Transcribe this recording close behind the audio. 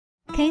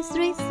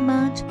K3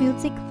 Smart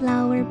Music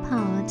Flower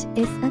Pot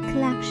is a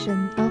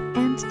collection of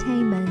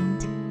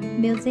entertainment,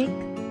 music,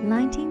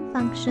 lighting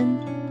function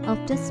of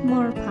the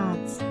small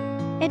pots.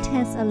 It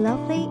has a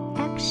lovely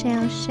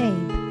eggshell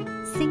shape,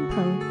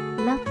 simple,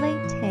 lovely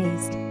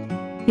taste.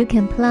 You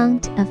can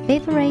plant a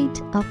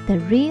favorite of the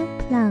real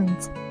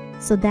plants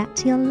so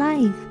that your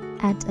life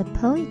adds a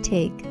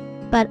poetic,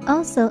 but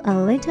also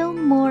a little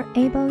more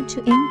able to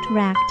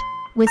interact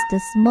with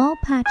the small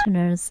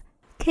partners.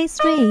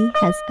 K3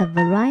 has a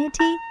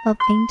variety of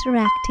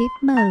interactive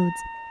modes.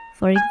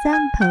 For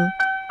example,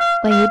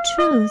 when you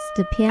choose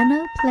the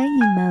piano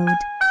playing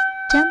mode,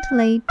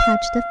 gently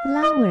touch the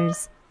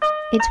flowers.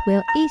 It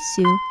will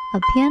issue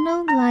a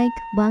piano-like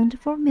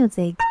wonderful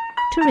music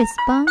to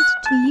respond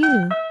to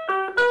you,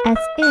 as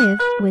if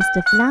with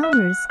the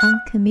flowers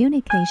on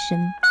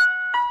communication.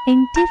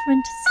 In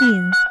different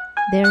scenes,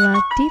 there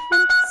are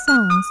different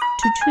songs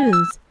to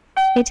choose.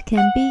 It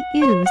can be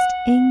used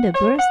in the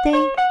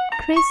birthday,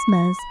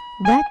 Christmas,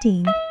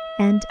 wedding,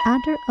 and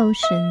other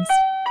occasions.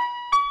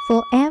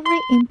 For every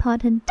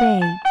important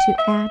day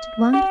to add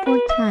wonderful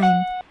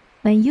time,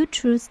 when you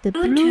choose the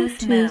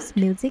Bluetooth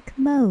music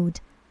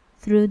mode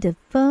through the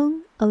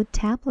phone or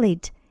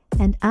tablet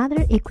and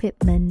other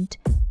equipment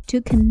to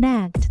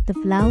connect the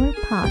flower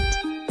pot,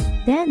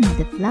 then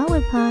the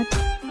flower pot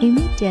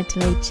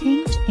immediately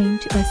changes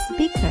into a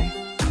speaker.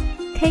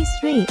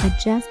 K3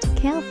 adjusts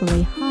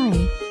carefully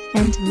high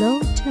and low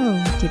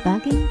tone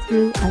debugging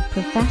through a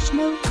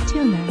professional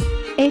tuner.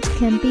 It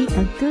can be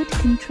a good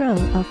control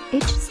of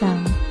each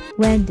song.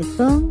 When the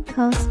phone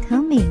calls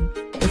coming,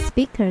 the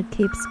speaker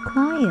keeps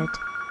quiet.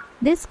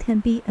 This can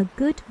be a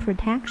good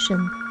protection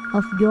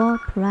of your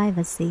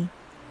privacy.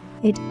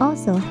 It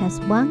also has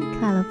one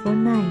colorful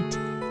night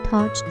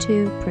torch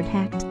to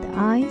protect the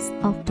eyes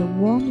of the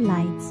warm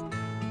lights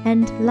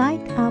and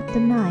light up the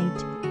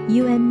night,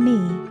 you and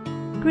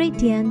me.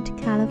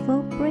 Gradient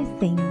colorful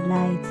breathing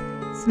lights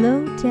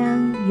slow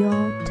down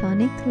your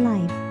tonic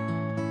life.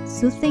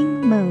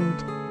 Soothing mode,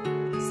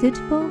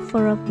 suitable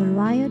for a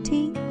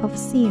variety of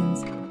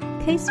scenes.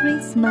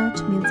 K3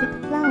 Smart Music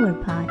Flower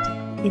Pot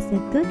is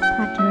a good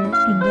partner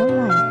in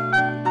your life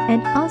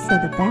and also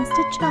the best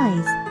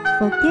choice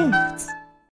for gifts.